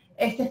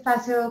este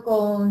espacio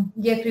con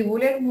Jeffrey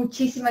Buller.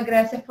 Muchísimas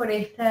gracias por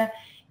esta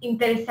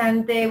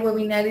interesante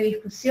webinar y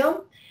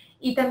discusión.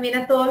 Y también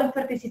a todos los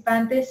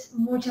participantes,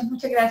 muchas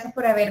gracias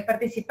por haber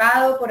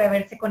participado, por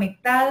haberse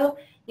conectado.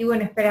 Y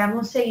bueno,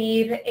 esperamos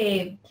seguir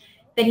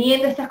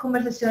teniendo estas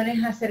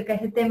conversaciones acerca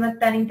de este tema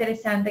tan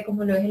interesante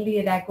como lo es el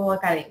liderazgo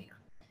académico.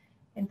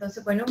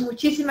 Entonces, bueno,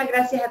 muchísimas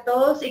gracias a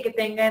todos y que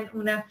tengan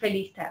una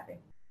feliz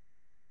tarde.